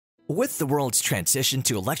With the world's transition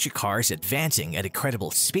to electric cars advancing at incredible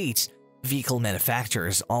speeds, vehicle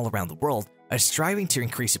manufacturers all around the world are striving to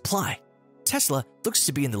increase supply. Tesla looks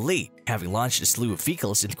to be in the lead, having launched a slew of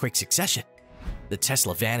vehicles in quick succession. The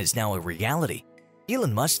Tesla van is now a reality.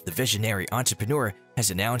 Elon Musk, the visionary entrepreneur, has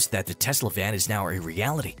announced that the Tesla van is now a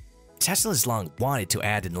reality. Tesla has long wanted to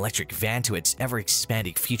add an electric van to its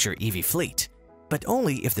ever-expanding future EV fleet, but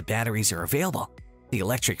only if the batteries are available. The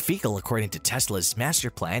electric vehicle, according to Tesla's master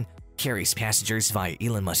plan, carries passengers via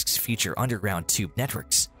Elon Musk's future underground tube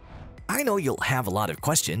networks. I know you'll have a lot of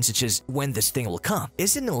questions, such as when this thing will come.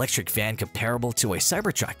 Is an electric van comparable to a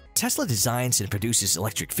Cybertruck? Tesla designs and produces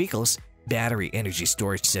electric vehicles, battery energy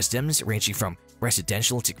storage systems ranging from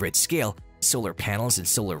residential to grid scale, solar panels and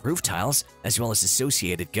solar roof tiles, as well as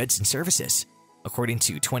associated goods and services. According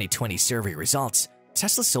to 2020 survey results,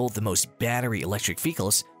 Tesla sold the most battery electric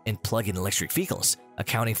vehicles and plug-in electric vehicles,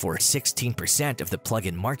 accounting for 16% of the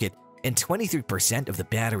plug-in market and 23% of the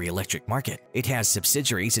battery electric market. It has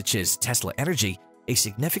subsidiaries such as Tesla Energy, a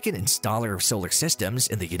significant installer of solar systems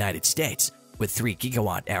in the United States, with 3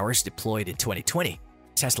 gigawatt-hours deployed in 2020.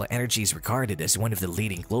 Tesla Energy is regarded as one of the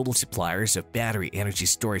leading global suppliers of battery energy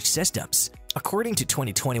storage systems. According to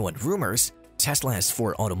 2021 rumors, Tesla has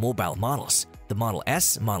 4 automobile models: the Model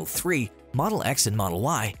S, Model 3, Model X, and Model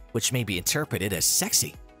Y, which may be interpreted as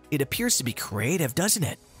sexy. It appears to be creative, doesn't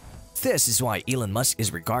it? This is why Elon Musk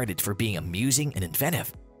is regarded for being amusing and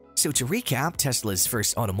inventive. So to recap, Tesla's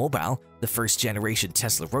first automobile, the first-generation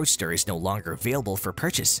Tesla Roadster, is no longer available for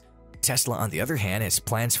purchase. Tesla, on the other hand, has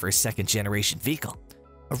plans for a second-generation vehicle.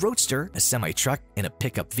 A Roadster, a semi-truck, and a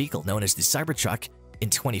pickup vehicle known as the Cybertruck. In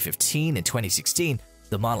 2015 and 2016,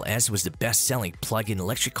 the Model S was the best-selling plug-in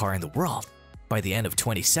electric car in the world. By the end of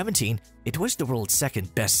 2017, it was the world's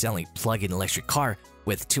second best-selling plug-in electric car,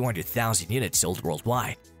 with 200,000 units sold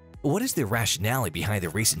worldwide. What is the rationale behind the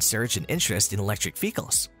recent surge in interest in electric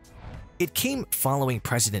vehicles? It came following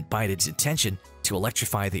President Biden's intention to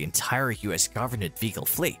electrify the entire U.S. government vehicle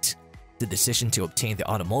fleet. The decision to obtain the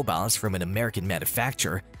automobiles from an American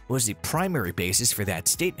manufacturer was the primary basis for that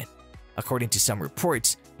statement. According to some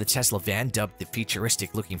reports, the Tesla van, dubbed the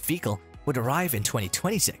futuristic-looking vehicle, would arrive in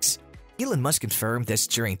 2026. Elon Musk confirmed this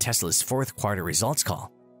during Tesla's fourth quarter results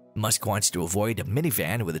call. Musk wants to avoid a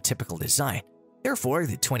minivan with a typical design. Therefore,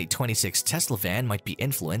 the 2026 Tesla van might be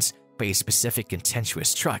influenced by a specific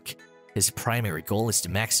contentious truck. His primary goal is to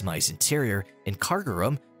maximize interior and cargo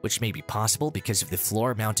room, which may be possible because of the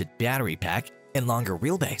floor-mounted battery pack and longer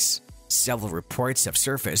wheelbase. Several reports have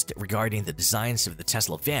surfaced regarding the designs of the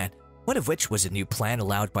Tesla van, one of which was a new plan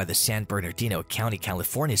allowed by the San Bernardino County,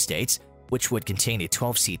 California states, which would contain a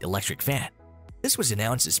 12-seat electric van. This was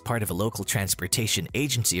announced as part of a local transportation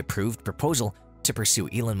agency-approved proposal to pursue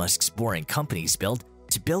Elon Musk's Boring Company's build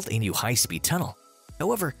to build a new high-speed tunnel.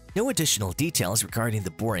 However, no additional details regarding the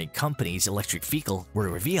Boring Company's electric vehicle were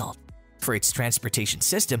revealed. For its transportation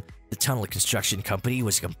system, the tunnel construction company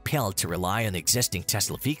was compelled to rely on existing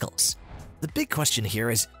Tesla vehicles. The big question here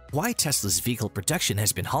is why Tesla's vehicle production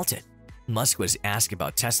has been halted. Musk was asked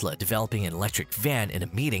about Tesla developing an electric van in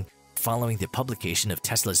a meeting following the publication of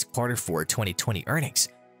Tesla's Q4 2020 earnings,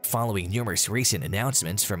 following numerous recent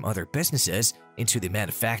announcements from other businesses into the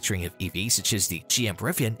manufacturing of EVs such as the GM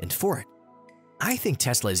Rivian and Ford. I think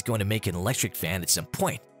Tesla is going to make an electric van at some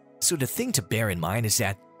point, so the thing to bear in mind is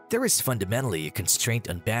that there is fundamentally a constraint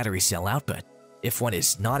on battery cell output. If one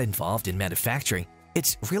is not involved in manufacturing,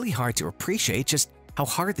 it's really hard to appreciate just how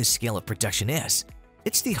hard the scale of production is.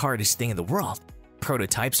 It's the hardest thing in the world.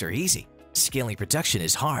 Prototypes are easy. Scaling production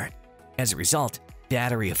is hard. As a result,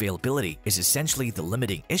 battery availability is essentially the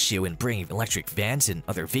limiting issue in bringing electric vans and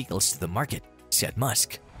other vehicles to the market, said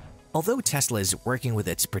Musk. Although Tesla is working with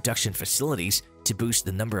its production facilities to boost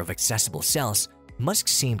the number of accessible cells, Musk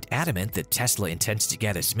seemed adamant that Tesla intends to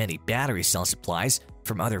get as many battery cell supplies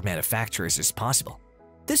from other manufacturers as possible.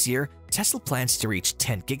 This year, Tesla plans to reach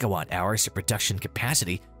 10 gigawatt-hours of production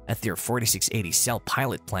capacity at their 4680 cell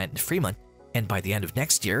pilot plant in Fremont, and by the end of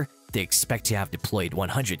next year, they expect to have deployed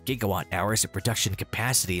 100 gigawatt-hours of production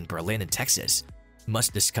capacity in Berlin and Texas.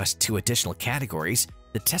 Musk discussed 2 additional categories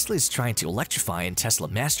that Tesla is trying to electrify in Tesla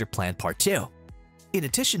Master Plan Part 2. In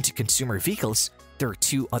addition to consumer vehicles, there are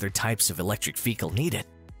 2 other types of electric vehicle needed: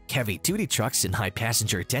 heavy-duty trucks and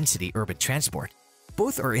high-passenger density urban transport.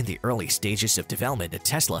 Both are in the early stages of development at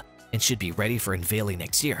Tesla and should be ready for unveiling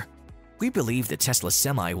next year. We believe the Tesla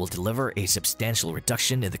Semi will deliver a substantial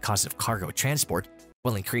reduction in the cost of cargo transport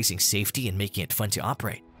while increasing safety and making it fun to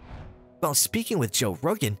operate. While speaking with Joe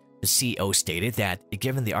Rogan, the CEO stated that,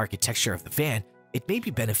 given the architecture of the van, it may be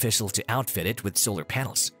beneficial to outfit it with solar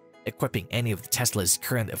panels. Equipping any of Tesla's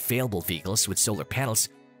current available vehicles with solar panels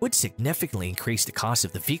would significantly increase the cost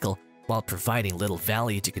of the vehicle while providing little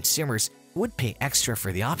value to consumers who would pay extra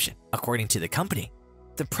for the option, according to the company.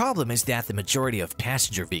 The problem is that the majority of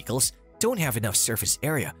passenger vehicles don't have enough surface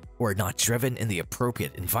area or are not driven in the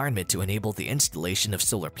appropriate environment to enable the installation of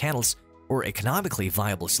solar panels or economically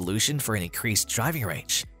viable solution for an increased driving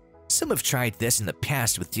range. Some have tried this in the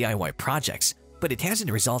past with DIY projects, but it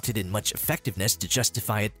hasn't resulted in much effectiveness to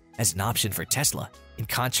justify it as an option for Tesla. In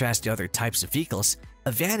contrast to other types of vehicles,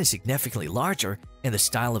 a van is significantly larger, and the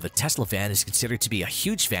style of a Tesla van is considered to be a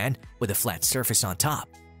huge van with a flat surface on top.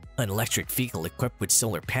 An electric vehicle equipped with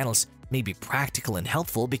solar panels may be practical and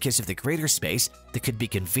helpful because of the greater space that could be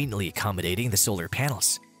conveniently accommodating the solar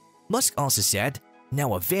panels. Musk also said,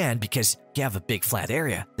 "Now a van, because you have a big flat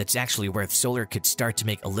area, that's actually where solar could start to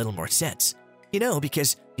make a little more sense.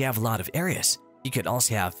 Because you have a lot of areas. You could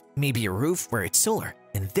also have maybe a roof where it's solar,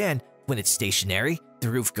 and then when it's stationary, the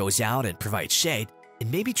roof goes out and provides shade,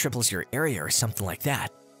 and maybe triples your area or something like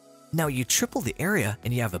that. Now you triple the area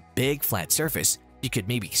and you have a big flat surface, you could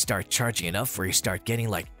maybe start charging enough where you start getting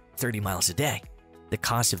like 30 miles a day." The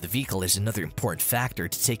cost of the vehicle is another important factor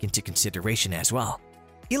to take into consideration as well.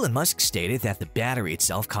 Elon Musk stated that the battery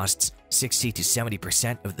itself costs 60 to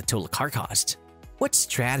 70% of the total car cost. What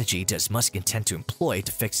strategy does Musk intend to employ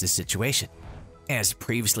to fix this situation? As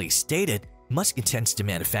previously stated, Musk intends to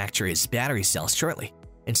manufacture his battery cells shortly.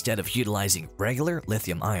 Instead of utilizing regular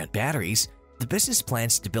lithium-ion batteries, the business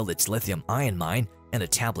plans to build its lithium-ion mine and a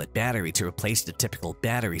tablet battery to replace the typical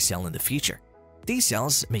battery cell in the future. These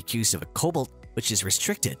cells make use of a cobalt, which is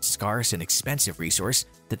restricted, scarce, and expensive resource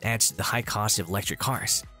that adds to the high cost of electric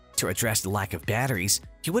cars. To address the lack of batteries,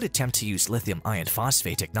 he would attempt to use lithium iron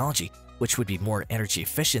phosphate technology, which would be more energy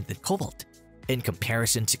efficient than cobalt. In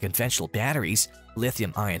comparison to conventional batteries,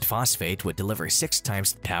 lithium iron phosphate would deliver 6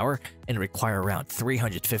 times the power and require around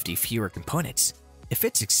 350 fewer components. If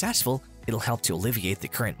it's successful, it'll help to alleviate the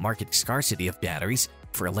current market scarcity of batteries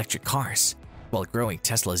for electric cars. While growing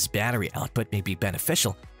Tesla's battery output may be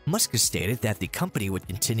beneficial, Musk has stated that the company would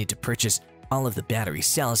continue to purchase all of the battery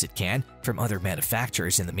cells it can from other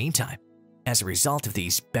manufacturers in the meantime. As a result of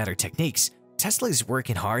these better techniques, Tesla is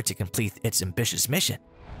working hard to complete its ambitious mission.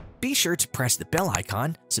 Be sure to press the bell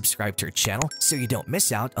icon, subscribe to our channel so you don't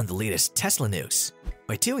miss out on the latest Tesla news.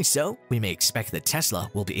 By doing so, we may expect that Tesla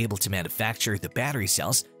will be able to manufacture the battery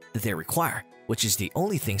cells that they require, which is the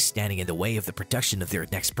only thing standing in the way of the production of their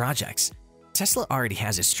next projects. Tesla already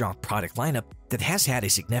has a strong product lineup that has had a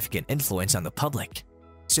significant influence on the public.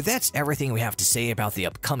 So that's everything we have to say about the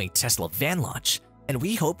upcoming Tesla van launch, and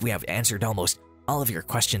we hope we have answered almost all of your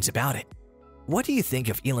questions about it. What do you think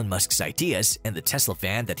of Elon Musk's ideas and the Tesla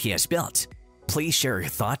van that he has built? Please share your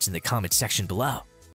thoughts in the comment section below.